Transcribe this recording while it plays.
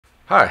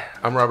Hi,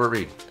 I'm Robert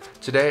Reed.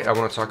 Today I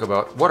want to talk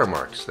about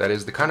watermarks, that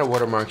is the kind of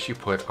watermarks you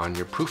put on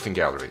your proofing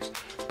galleries.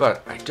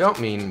 But I don't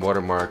mean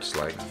watermarks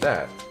like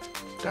that.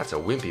 That's a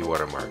wimpy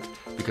watermark,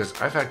 because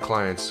I've had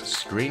clients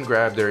screen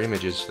grab their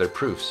images, their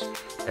proofs,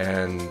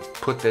 and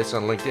put this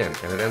on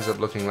LinkedIn, and it ends up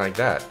looking like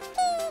that.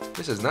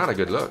 This is not a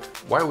good look.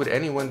 Why would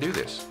anyone do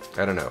this?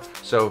 I don't know.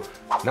 So,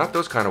 not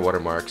those kind of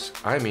watermarks.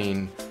 I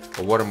mean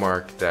a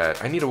watermark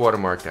I need a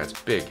watermark that's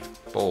big,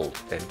 bold,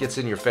 and gets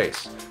in your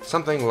face.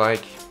 Something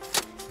like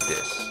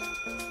this.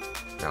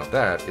 Now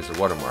that is a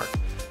watermark.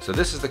 So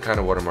this is the kind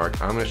of watermark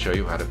I'm going to show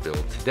you how to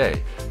build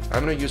today.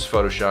 I'm going to use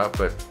Photoshop,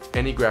 but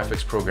any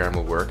graphics program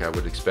will work, I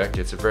would expect.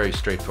 It's a very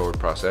straightforward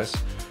process,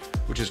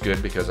 which is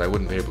good because I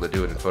wouldn't be able to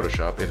do it in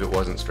Photoshop if it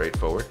wasn't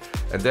straightforward.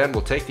 And then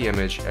we'll take the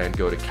image and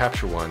go to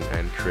Capture One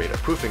and create a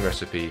proofing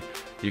recipe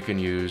you can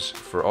use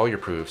for all your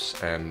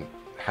proofs and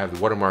have the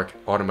watermark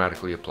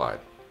automatically applied.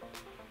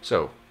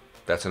 So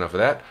that's enough of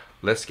that.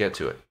 Let's get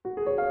to it.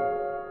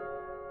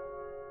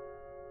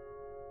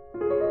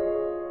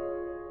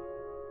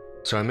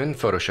 So I'm in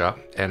Photoshop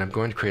and I'm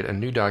going to create a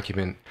new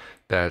document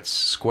that's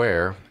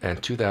square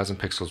and 2000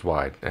 pixels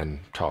wide and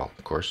tall,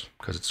 of course,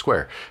 because it's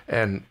square.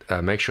 And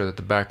make sure that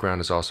the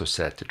background is also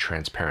set to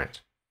transparent.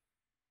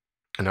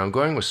 And I'm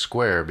going with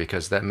square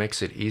because that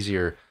makes it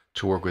easier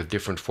to work with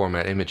different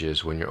format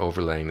images when you're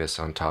overlaying this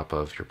on top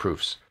of your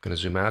proofs. I'm going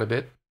to zoom out a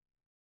bit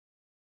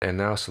and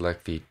now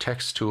select the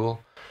text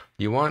tool.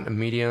 You want a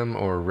medium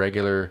or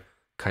regular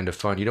kind of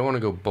font. You don't want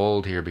to go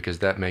bold here because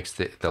that makes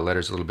the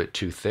letters a little bit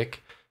too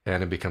thick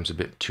and it becomes a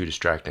bit too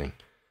distracting.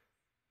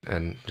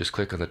 And just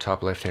click on the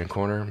top left-hand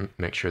corner,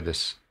 make sure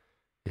this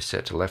is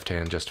set to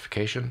left-hand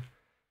justification,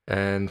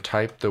 and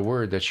type the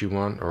word that you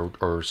want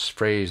or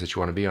phrase that you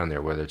want to be on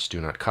there, whether it's do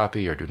not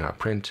copy or do not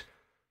print,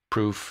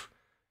 proof,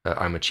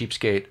 I'm a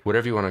cheapskate,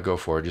 whatever you want to go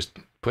for, just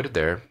put it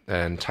there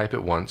and type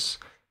it once,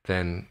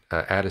 then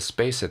add a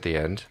space at the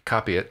end,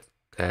 copy it,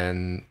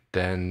 and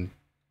then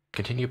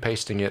continue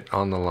pasting it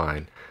on the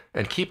line.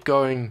 And keep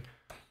going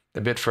a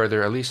bit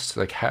further, at least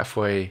like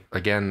halfway,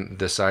 again,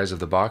 the size of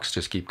the box,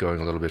 just keep going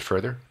a little bit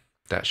further.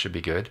 That should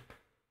be good.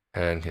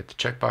 And hit the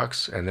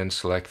checkbox and then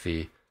select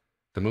the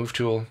move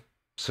tool.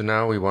 So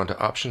now we want to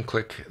option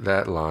click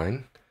that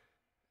line,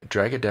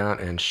 drag it down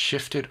and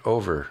shift it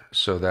over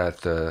so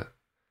that the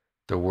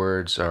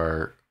words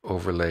are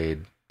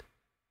overlaid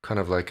kind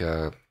of like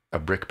a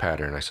brick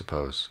pattern, I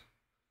suppose.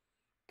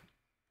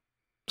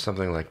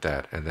 Something like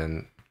that. And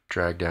then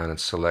drag down and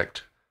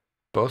select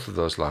both of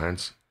those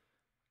lines.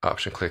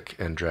 Option click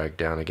and drag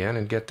down again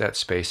and get that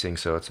spacing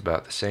so it's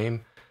about the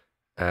same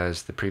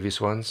as the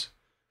previous ones.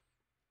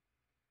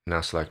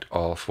 Now select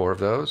all four of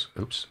those.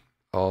 Oops,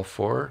 all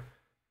four.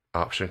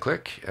 Option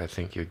click. I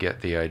think you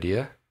get the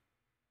idea.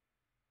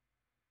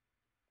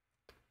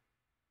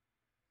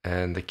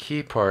 And the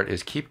key part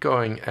is keep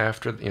going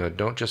after,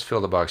 don't just fill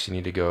the box. You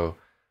need to go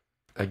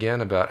again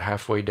about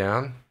halfway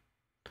down.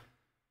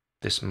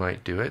 This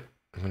might do it.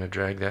 I'm going to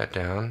drag that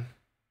down.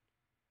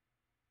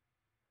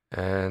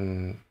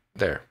 And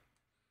there.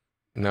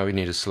 Now we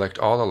need to select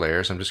all the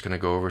layers. I'm just going to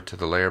go over to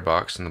the layer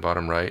box in the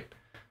bottom right,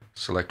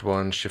 select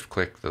one, shift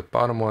click the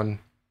bottom one.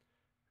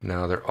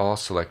 Now they're all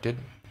selected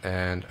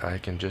and I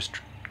can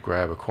just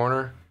grab a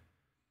corner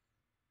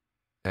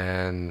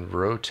and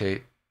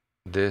rotate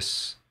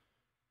this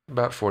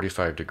about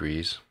 45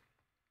 degrees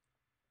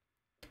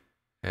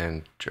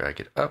and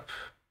drag it up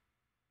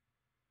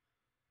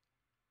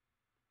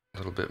a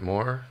little bit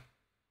more.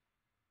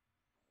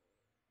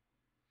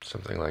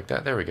 Something like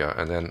that. There we go.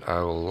 And then I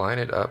will line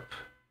it up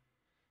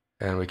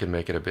and we can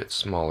make it a bit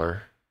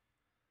smaller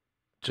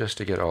just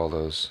to get all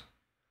those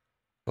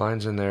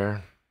lines in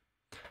there.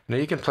 Now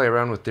you can play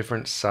around with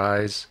different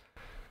size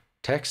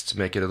texts,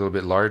 make it a little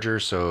bit larger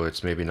so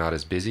it's maybe not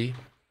as busy.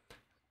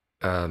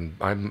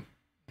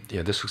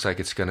 This looks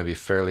like it's going to be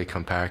fairly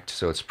compact,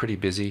 so it's pretty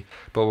busy,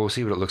 but we'll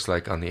see what it looks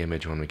like on the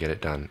image when we get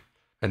it done.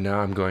 And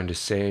now I'm going to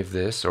save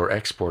this, or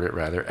export it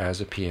rather,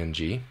 as a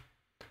PNG.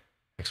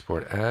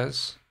 Export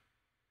as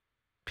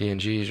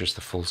PNG is just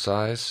the full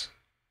size,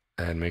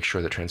 and make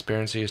sure that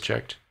transparency is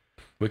checked.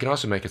 We can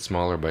also make it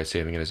smaller by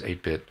saving it as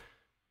 8-bit.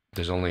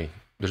 There's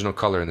no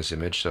color in this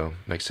image, so it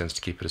makes sense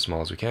to keep it as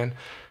small as we can.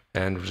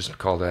 And we'll just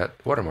call that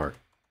watermark.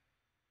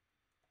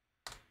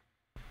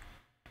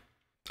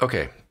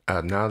 Okay,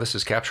 now this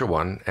is Capture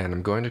One, and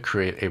I'm going to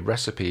create a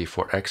recipe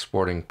for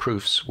exporting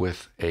proofs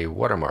with a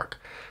watermark.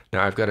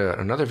 Now I've got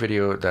another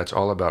video that's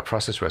all about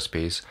process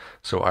recipes,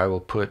 so I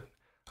will put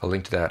a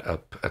link to that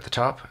up at the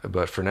top,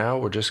 but for now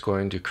we're just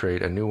going to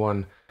create a new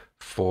one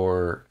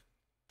for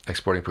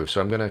exporting proofs.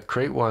 So I'm going to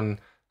create one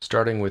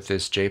starting with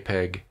this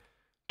JPEG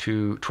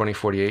to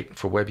 2048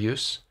 for web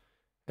use,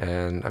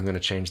 and I'm going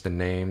to change the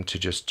name to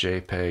just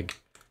JPEG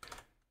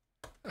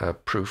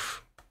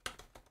proof,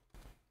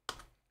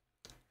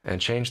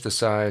 and change the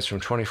size from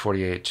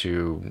 2048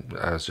 to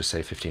let's just say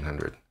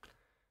 1500,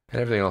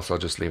 and everything else I'll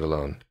just leave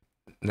alone.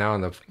 Now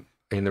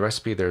in the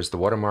recipe there's the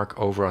watermark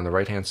over on the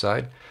right hand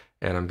side,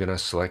 and I'm going to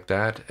select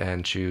that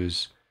and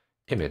choose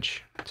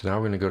image. So now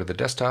we're going to go to the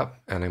desktop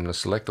and I'm going to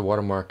select the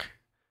watermark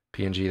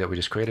PNG that we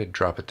just created,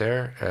 drop it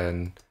there,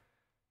 and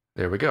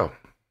there we go.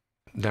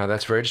 Now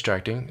that's very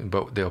distracting,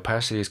 but the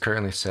opacity is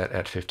currently set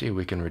at 50.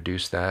 We can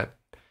reduce that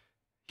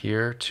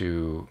here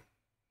to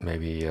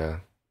maybe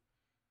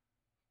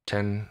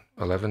 10,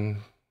 11,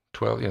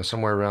 12,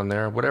 somewhere around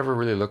there. Whatever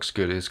really looks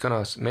good.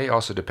 It's may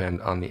also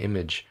depend on the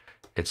image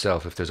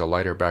itself. If there's a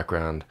lighter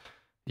background,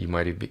 you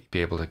might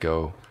be able to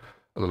go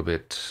a little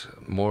bit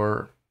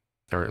more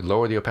or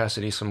lower the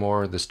opacity some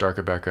more. This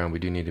darker background, we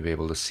do need to be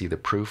able to see the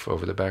proof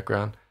over the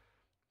background.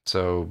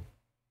 So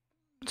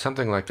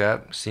something like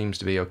that seems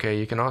to be okay.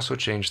 You can also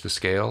change the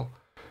scale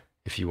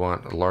if you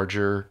want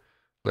larger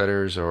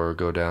letters or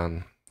go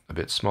down a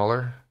bit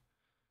smaller.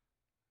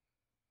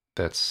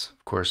 That's,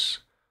 of course,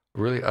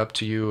 really up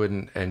to you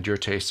and your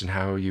taste and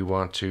how you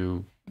want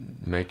to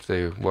make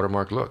the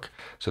watermark look.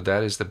 So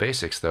that is the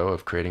basics, though,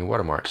 of creating a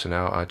watermark. So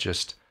now I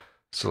just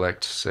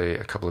select, say,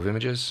 a couple of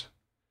images,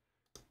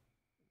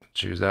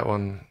 choose that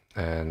one,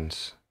 and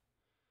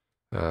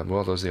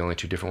well, those are the only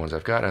two different ones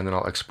I've got, and then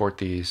I'll export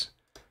these,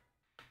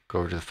 go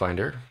over to the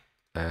Finder,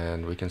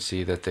 and we can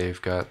see that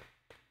they've got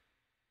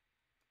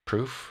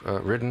proof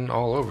written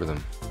all over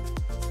them.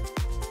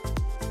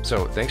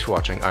 So thanks for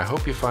watching. I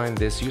hope you find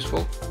this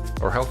useful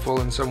or helpful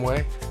in some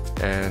way,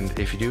 and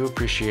if you do,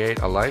 appreciate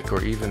a like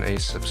or even a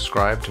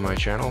subscribe to my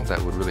channel.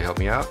 That would really help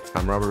me out.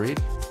 I'm Robert Reed.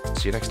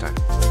 See you next time.